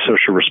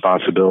social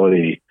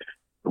responsibility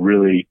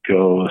really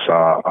goes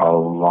a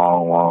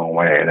long, long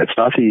way. And it's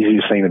not the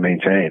easiest thing to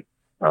maintain.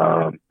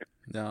 No.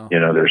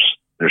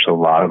 There's a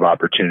lot of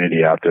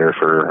opportunity out there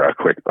for a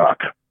quick buck.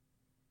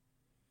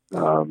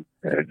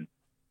 Anyway.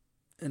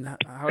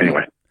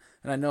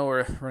 And I know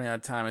we're running out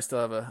of time. I still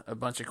have a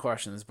bunch of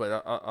questions,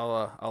 but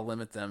I'll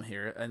limit them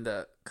here. And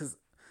because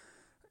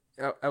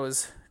I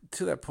was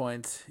to that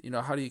point,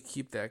 how do you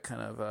keep that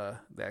kind of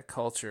that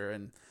culture,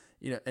 and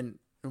and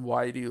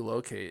why do you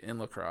locate in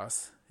La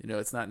Crosse?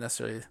 It's not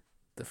necessarily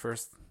the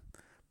first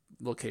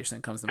location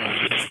that comes to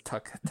mind. It's a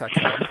tech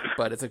hub,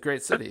 but it's a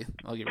great city.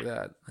 I'll give you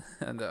that.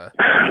 And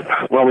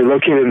well, we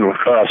located in La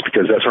Crosse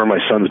because that's where my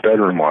son's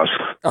bedroom was.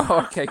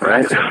 Oh, okay,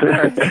 gotcha.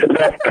 Right.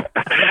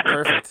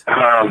 Perfect.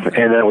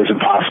 And it was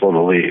impossible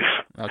to leave.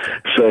 Okay.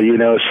 So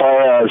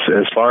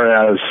as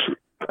far as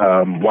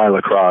why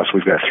La Crosse,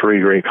 we've got 3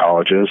 great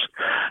colleges.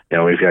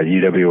 We've got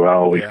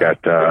UWL, we've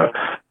got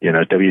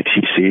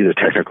WTC, the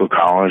technical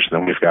college,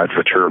 then we've got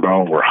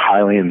Viterbo. We're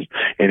highly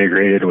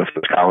integrated with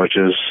the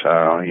colleges,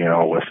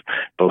 with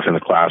both in the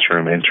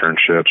classroom,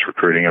 internships,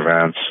 recruiting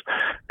events,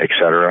 et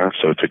cetera.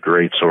 So it's a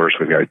great source.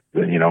 We've got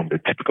the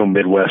typical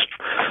Midwest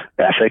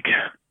ethic,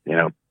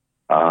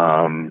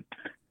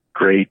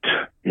 great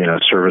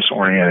service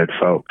oriented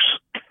folks.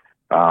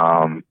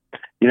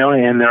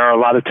 And there are a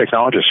lot of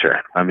technologists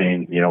here. I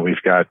mean,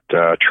 we've got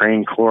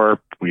Train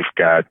Corp, we've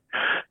got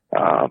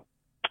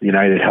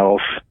United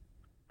Health,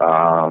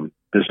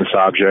 Business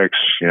Objects,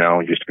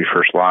 used to be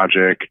First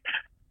Logic.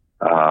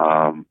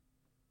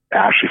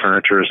 Ashley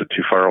Furniture isn't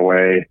too far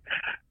away.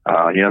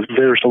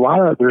 There's a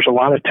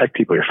lot of tech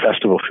people here.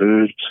 Festival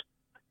Foods,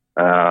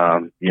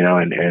 and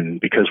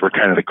because we're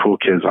kind of the cool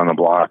kids on the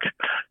block,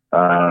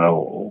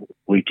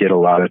 we get a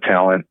lot of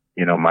talent,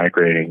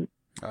 migrating.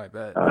 Oh, I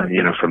bet.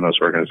 From those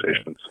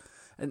organizations.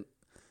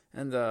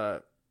 And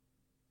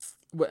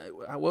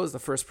what was the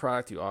first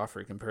product you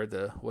offered compared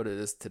to what it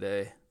is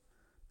today?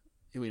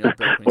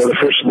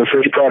 The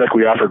first product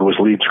we offered was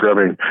lead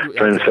scrubbing,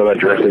 trying to sell that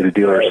directly to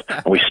dealers,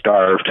 and we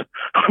starved.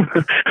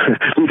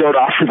 We don't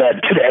offer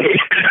that today,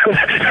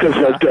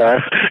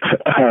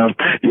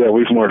 but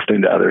we've morphed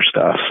into other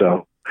stuff.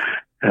 So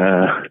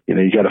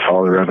you got to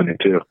follow the revenue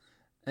too.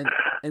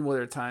 And were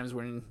there times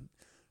when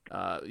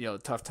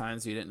tough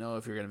times you didn't know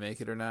if you're going to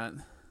make it or not?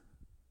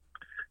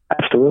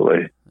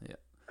 Absolutely. Yeah.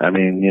 I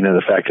mean,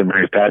 the fact that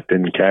Mary Pat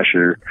didn't cash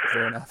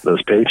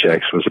those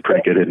paychecks was a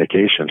pretty good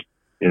indication.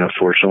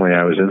 Fortunately,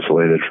 I was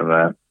insulated from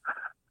that.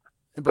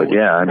 But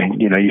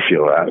you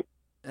feel that.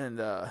 And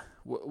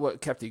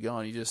what kept you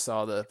going? You just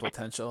saw the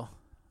potential?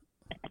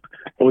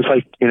 It was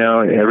like,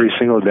 every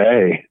single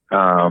day,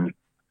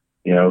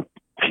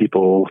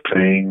 people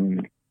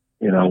saying,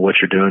 what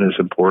you're doing is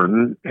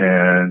important,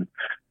 and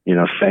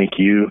thank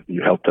you.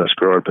 You helped us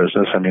grow our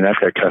business. I mean, I've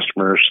got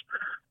customers,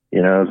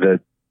 that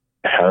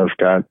have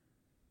got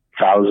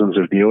thousands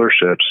of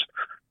dealerships,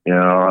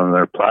 on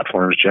their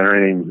platforms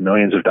generating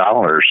millions of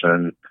dollars.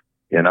 And,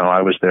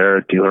 I was there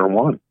at dealer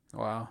 1.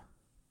 Wow.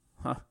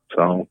 Huh.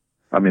 So,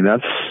 I mean,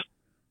 that's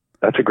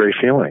a great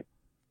feeling.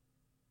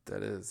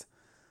 That is.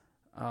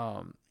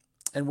 And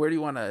where do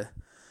you want to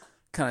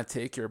kind of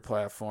take your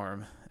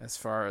platform as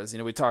far as,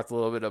 we talked a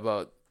little bit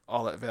about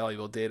all that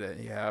valuable data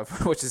you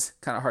have, which is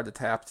kind of hard to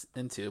tap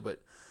into, but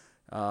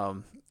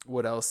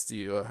what else do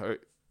you,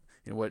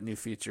 what new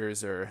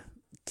features or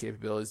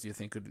capabilities do you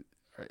think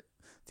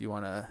do you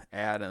want to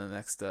add in the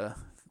next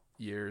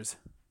years?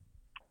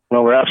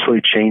 Well, we're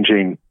absolutely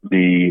changing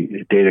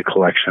the data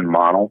collection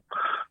model.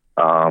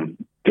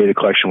 Data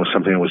collection was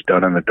something that was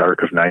done in the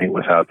dark of night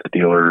without the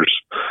dealers.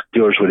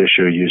 Dealers would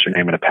issue a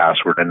username and a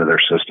password into their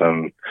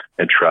system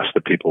and trust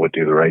that people would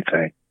do the right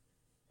thing.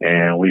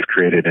 And we've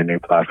created a new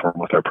platform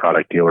with our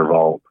product Dealer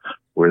Vault,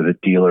 where the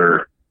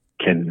dealer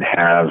can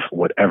have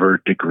whatever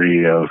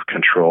degree of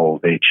control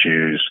they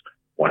choose,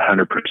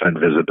 100%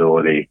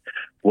 visibility.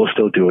 We'll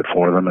still do it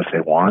for them if they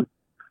want,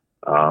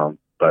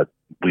 but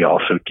we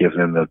also give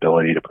them the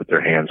ability to put their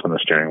hands on the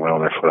steering wheel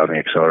and their foot on the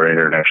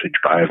accelerator and actually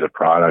drive the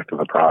product and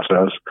the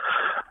process.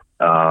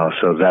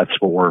 So that's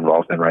what we're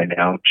involved in right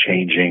now,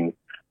 changing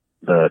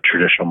the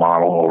traditional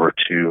model over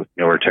to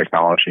newer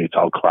technology. It's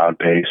all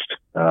cloud-based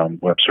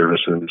web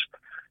services.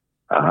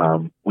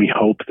 We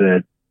hope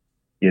that,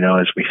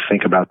 as we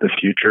think about the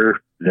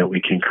future, that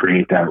we can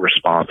create that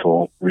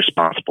responsible,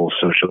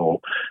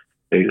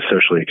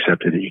 socially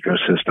accepted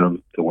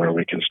ecosystem to where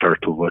we can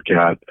start to look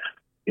at,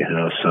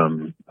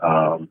 some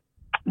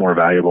more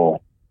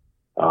valuable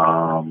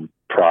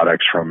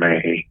products from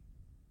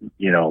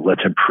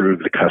let's improve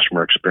the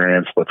customer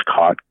experience. Let's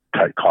cut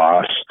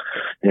costs.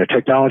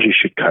 Technology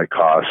should cut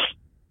costs,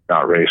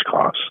 not raise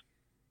costs.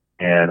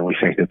 And we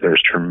think that there's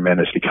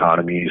tremendous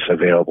economies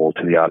available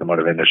to the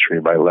automotive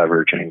industry by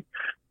leveraging,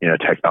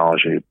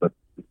 technology. But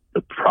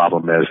the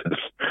problem is,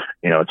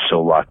 it's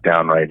so locked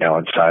down right now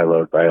and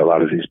siloed by a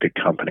lot of these big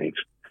companies.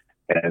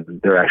 And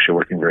they're actually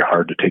working very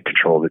hard to take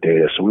control of the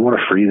data. So we want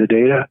to free the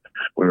data.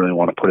 We really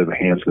want to put it in the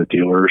hands of the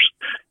dealers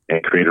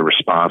and create a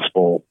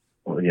responsible,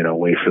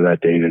 way for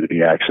that data to be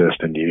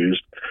accessed and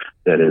used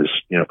that is,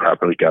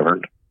 properly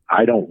governed.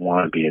 I don't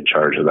want to be in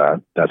charge of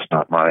that. That's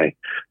not my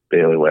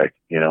bailiwick.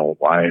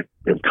 I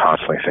am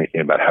constantly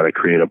thinking about how to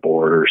create a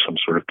board or some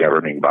sort of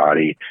governing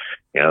body,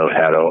 how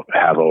to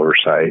have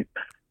oversight,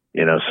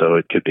 so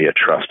it could be a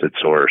trusted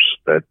source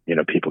that,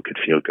 people could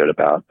feel good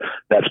about.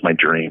 That's my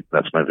dream.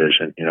 That's my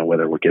vision,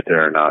 whether we get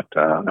there or not.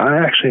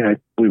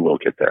 We will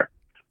get there.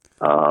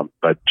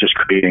 But just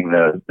creating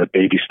the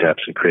baby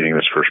steps and creating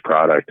this first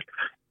product,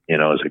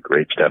 is a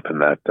great step in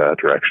that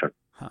direction.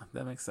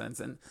 That makes sense.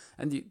 And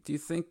do you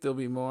think there'll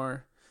be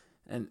more?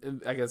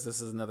 And I guess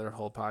this is another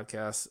whole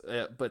podcast,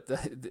 but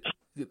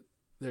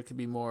there could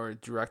be more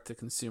direct to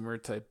consumer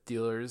type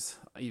dealers,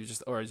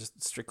 or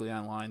just strictly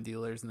online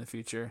dealers in the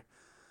future.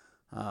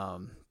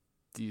 Do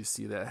you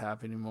see that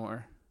happening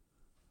more?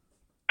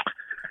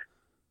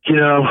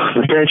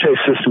 The franchise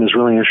system is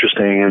really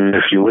interesting, and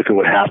if you look at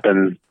what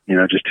happened,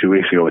 just 2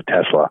 weeks ago with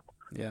Tesla,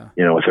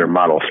 with their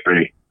Model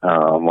 3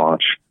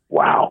 launch,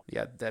 wow.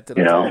 Yeah, that did.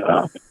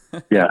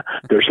 Yeah,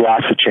 there's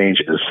lots of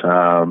changes,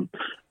 and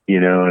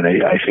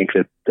I think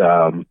that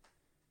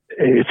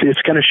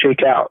it's going to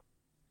shake out.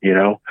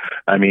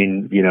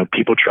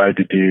 People tried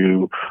to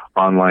do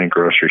online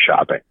grocery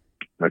shopping.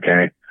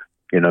 Okay,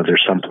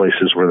 there's some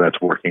places where that's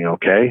working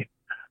okay,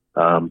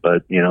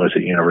 but is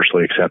it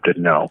universally accepted?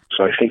 No.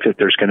 So I think that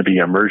there's going to be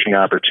emerging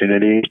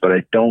opportunities, but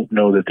I don't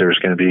know that there's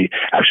going to be.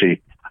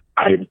 Actually,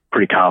 I'm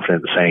pretty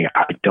confident in saying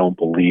I don't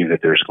believe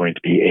that there's going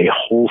to be a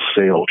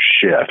wholesale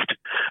shift,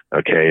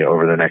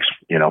 over the next,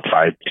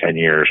 5-10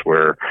 years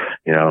where,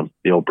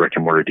 the old brick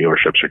and mortar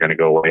dealerships are going to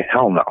go away.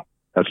 Hell no,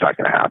 that's not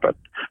going to happen.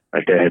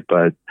 Okay.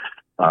 But,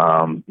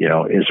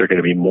 is there going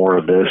to be more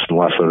of this and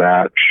less of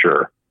that?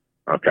 Sure.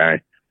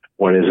 Okay.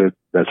 What is it?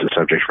 That's a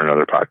subject for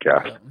another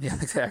podcast. Yeah,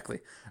 exactly.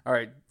 All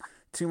right.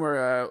 2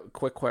 more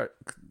quick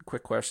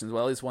questions.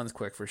 Well, at least one's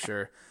quick for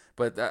sure.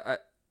 But I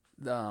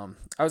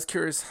was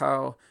curious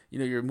how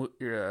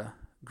you're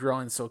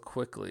growing so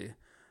quickly.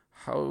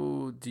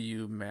 How do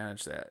you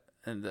manage that?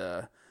 And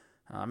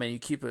you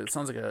keep it. It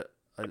sounds like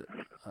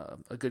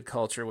a good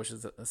culture, which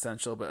is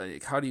essential.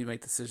 But how do you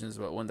make decisions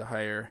about when to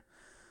hire?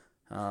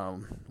 How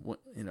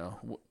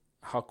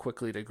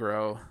quickly to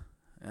grow,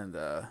 and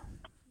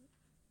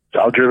it's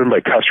all driven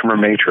by customer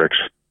matrix.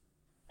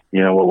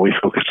 What we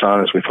focus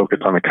on is we focus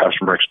on the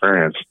customer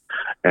experience.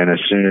 And as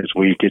soon as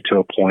we get to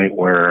a point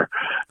where,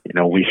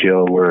 we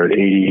feel we're at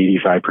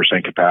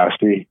 80-85%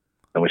 capacity,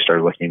 then we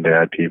start looking to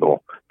add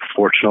people.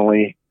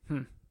 Fortunately,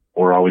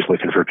 we're always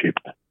looking for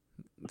people.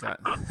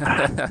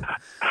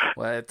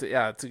 Well, it's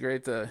a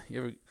great,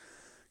 you have a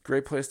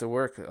great place to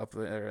work up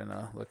there in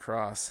La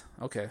Crosse.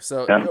 Okay.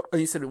 So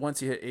you said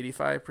once you hit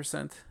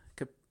 85%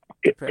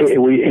 capacity?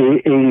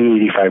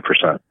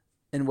 80-85%.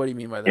 And what do you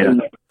mean by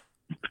that?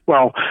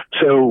 Well,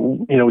 so,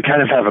 we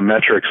kind of have a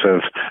metrics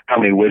of how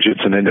many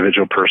widgets an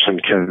individual person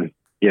can,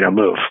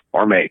 move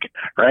or make,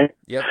 right?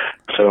 Yep.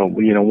 So,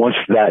 once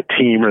that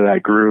team or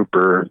that group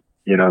or,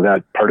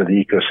 that part of the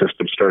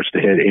ecosystem starts to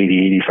hit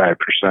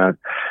 80-85%,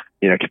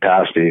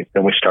 capacity,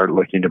 then we start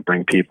looking to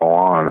bring people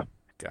on.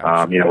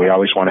 Gotcha. We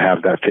always want to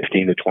have that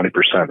 15 to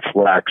 20%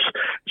 flex.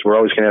 So we're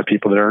always going to have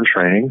people that are in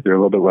training. They're a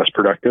little bit less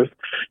productive,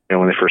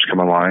 when they first come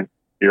online.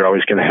 You're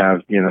always going to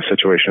have,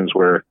 situations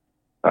where,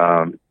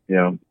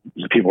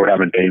 people are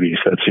having babies.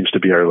 That seems to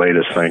be our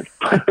latest thing.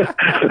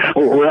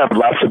 We're having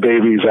lots of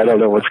babies. I don't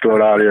know what's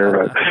going on here,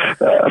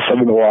 but some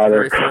in the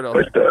water.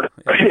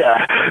 But,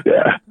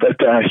 yeah. But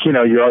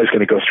you're always going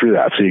to go through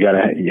that. So you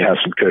have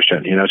some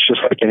cushion. It's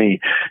just like any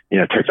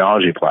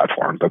technology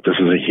platform, but this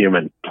is a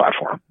human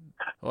platform.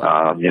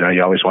 Wow.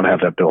 You always want to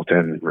have that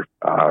built-in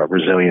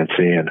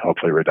resiliency and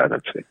hopefully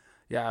redundancy.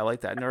 Yeah, I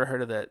like that. I've never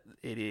heard of that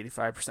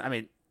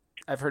 80-85%.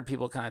 I've heard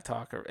people kind of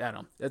talk, or I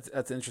don't know.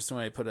 That's an interesting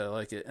way to put it. I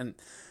like it. And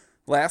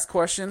last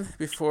question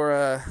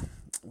before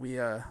we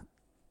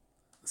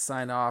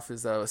sign off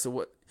is so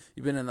what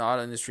you've been in the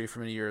auto industry for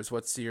many years.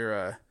 What's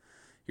your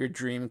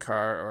dream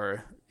car,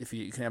 or if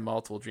you can have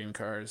multiple dream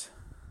cars?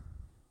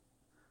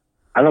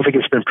 I don't think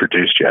it's been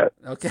produced yet.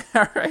 Okay,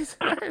 all right.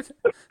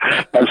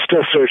 I'm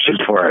still searching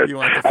for it.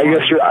 I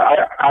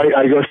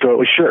go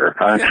through it. Sure,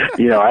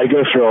 I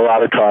go through a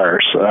lot of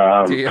cars.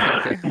 Okay.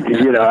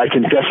 I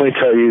can definitely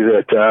tell you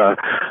that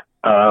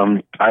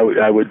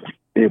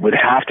it would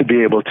have to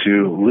be able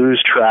to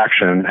lose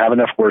traction, have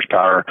enough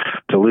horsepower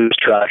to lose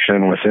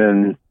traction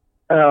within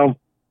a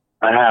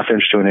half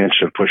inch to an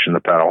inch of pushing the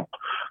pedal.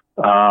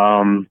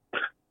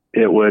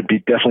 It would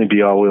definitely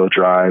be all-wheel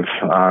drive.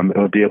 It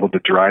would be able to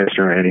drive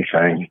through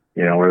anything,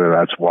 whether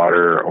that's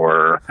water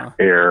or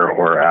air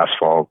or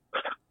asphalt.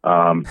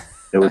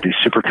 It would be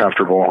super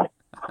comfortable.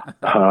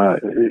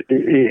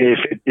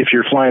 If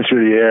you're flying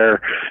through the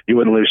air, you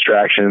wouldn't lose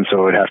traction,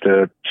 so it would have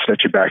to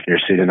set you back in your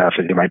seat enough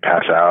that you might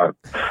pass out.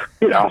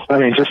 I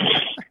mean, just.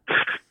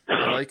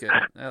 I like it.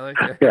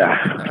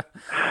 Yeah.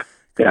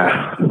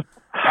 Yeah.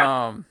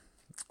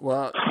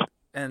 Well,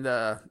 and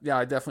yeah,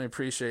 I definitely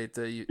appreciate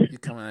you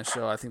coming on the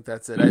show. I think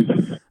that's it.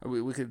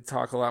 We could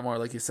talk a lot more.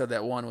 Like you said,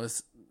 that one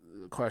was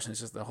question is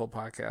just the whole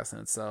podcast in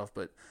itself,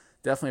 but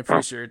definitely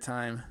appreciate your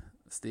time,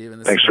 Steve.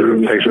 And thanks for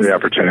the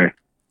opportunity.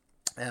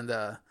 And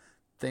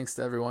thanks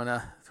to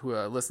everyone who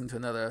listened to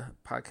another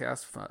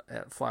podcast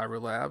at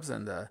Flyover Labs.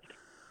 And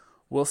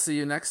we'll see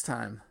you next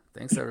time.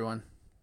 Thanks, everyone.